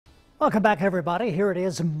Welcome back, everybody. Here it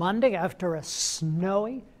is Monday after a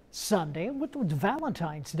snowy Sunday with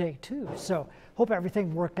Valentine's Day, too. So hope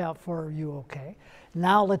everything worked out for you okay.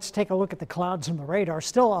 Now let's take a look at the clouds on the radar.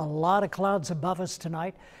 Still a lot of clouds above us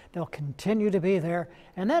tonight. They'll continue to be there.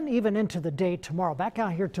 And then even into the day tomorrow. Back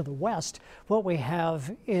out here to the west, what we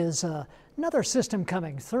have is another system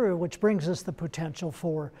coming through, which brings us the potential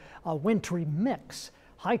for a wintry mix.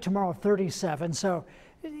 High tomorrow 37. So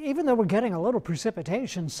even though we're getting a little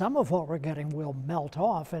precipitation, some of what we're getting will melt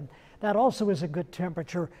off, and that also is a good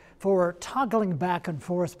temperature for toggling back and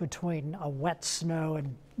forth between a wet snow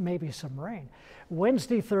and maybe some rain.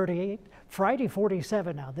 Wednesday 38, Friday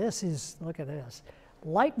 47. Now this is, look at this,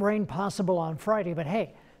 light rain possible on Friday, but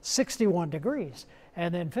hey, 61 degrees,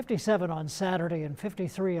 and then 57 on Saturday and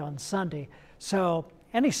 53 on Sunday. So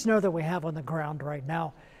any snow that we have on the ground right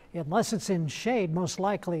now, unless it's in shade, most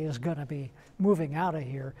likely is going to be moving out of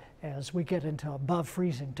here as we get into above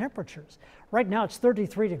freezing temperatures. Right now it's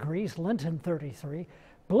 33 degrees, Linton 33,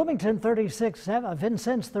 Bloomington 36,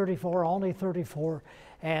 Vincennes 34, Olney 34,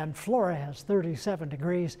 and Flora has 37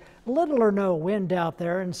 degrees. Little or no wind out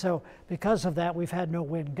there, and so because of that we've had no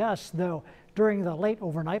wind gusts, though during the late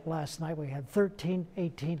overnight last night we had 13,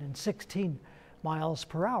 18, and 16 miles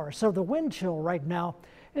per hour. So the wind chill right now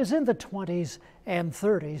is in the 20s and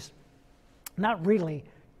 30s. Not really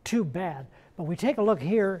too bad. But we take a look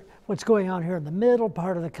here, what's going on here in the middle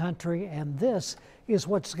part of the country, and this is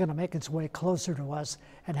what's going to make its way closer to us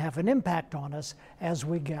and have an impact on us as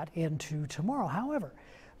we get into tomorrow. However,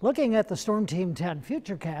 looking at the Storm Team 10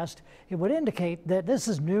 Futurecast, it would indicate that this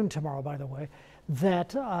is noon tomorrow, by the way,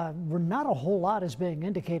 that not a whole lot is being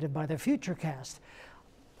indicated by the Futurecast.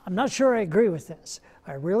 I'm not sure I agree with this.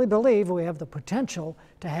 I really believe we have the potential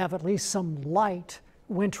to have at least some light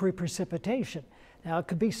wintry precipitation. Now, it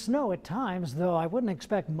could be snow at times, though I wouldn't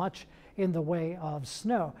expect much in the way of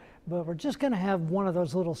snow. But we're just going to have one of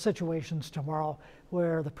those little situations tomorrow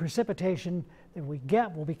where the precipitation that we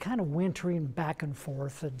get will be kind of wintry and back and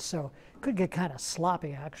forth, and so it could get kind of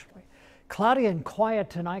sloppy, actually. Cloudy and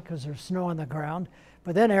quiet tonight because there's snow on the ground,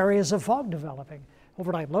 but then areas of fog developing.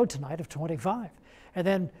 Overnight low tonight of 25. And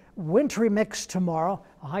then wintry mix tomorrow,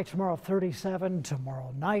 a high tomorrow 37,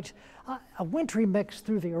 tomorrow night. A wintry mix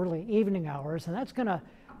through the early evening hours, and that's going to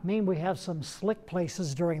mean we have some slick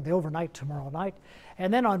places during the overnight tomorrow night.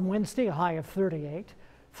 And then on Wednesday, a high of 38.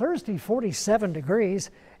 Thursday, 47 degrees.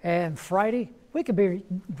 And Friday, we could be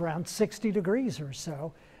around 60 degrees or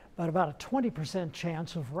so, but about a 20%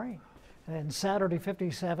 chance of rain. And then Saturday,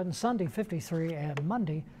 57, Sunday, 53, and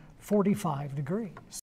Monday, 45 degrees.